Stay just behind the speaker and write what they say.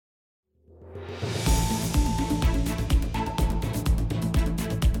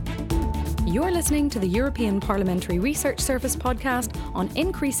You're listening to the European Parliamentary Research Service podcast on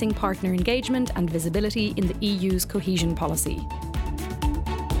increasing partner engagement and visibility in the EU's cohesion policy.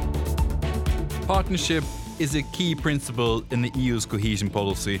 Partnership is a key principle in the EU's cohesion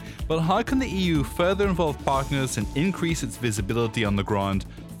policy, but how can the EU further involve partners and increase its visibility on the ground?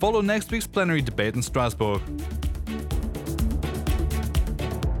 Follow next week's plenary debate in Strasbourg.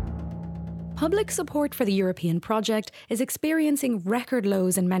 Public support for the European project is experiencing record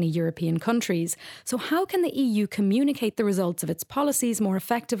lows in many European countries. So how can the EU communicate the results of its policies more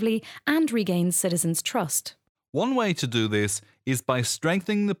effectively and regain citizens' trust? One way to do this is by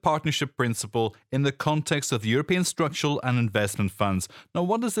strengthening the partnership principle in the context of the European structural and investment funds. Now,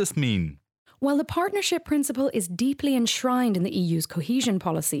 what does this mean? Well, the partnership principle is deeply enshrined in the EU's cohesion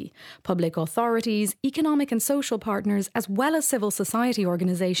policy. Public authorities, economic and social partners, as well as civil society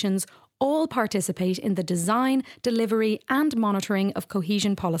organisations, all participate in the design, delivery and monitoring of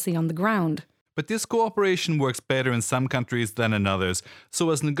cohesion policy on the ground. But this cooperation works better in some countries than in others. So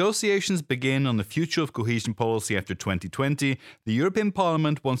as negotiations begin on the future of cohesion policy after 2020, the European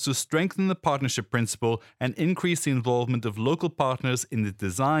Parliament wants to strengthen the partnership principle and increase the involvement of local partners in the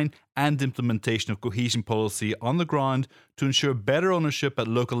design and implementation of cohesion policy on the ground to ensure better ownership at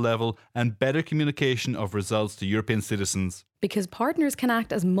local level and better communication of results to European citizens. Because partners can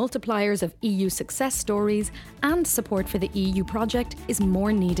act as multipliers of EU success stories, and support for the EU project is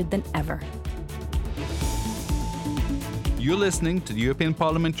more needed than ever. You're listening to the European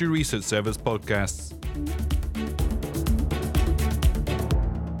Parliamentary Research Service podcasts.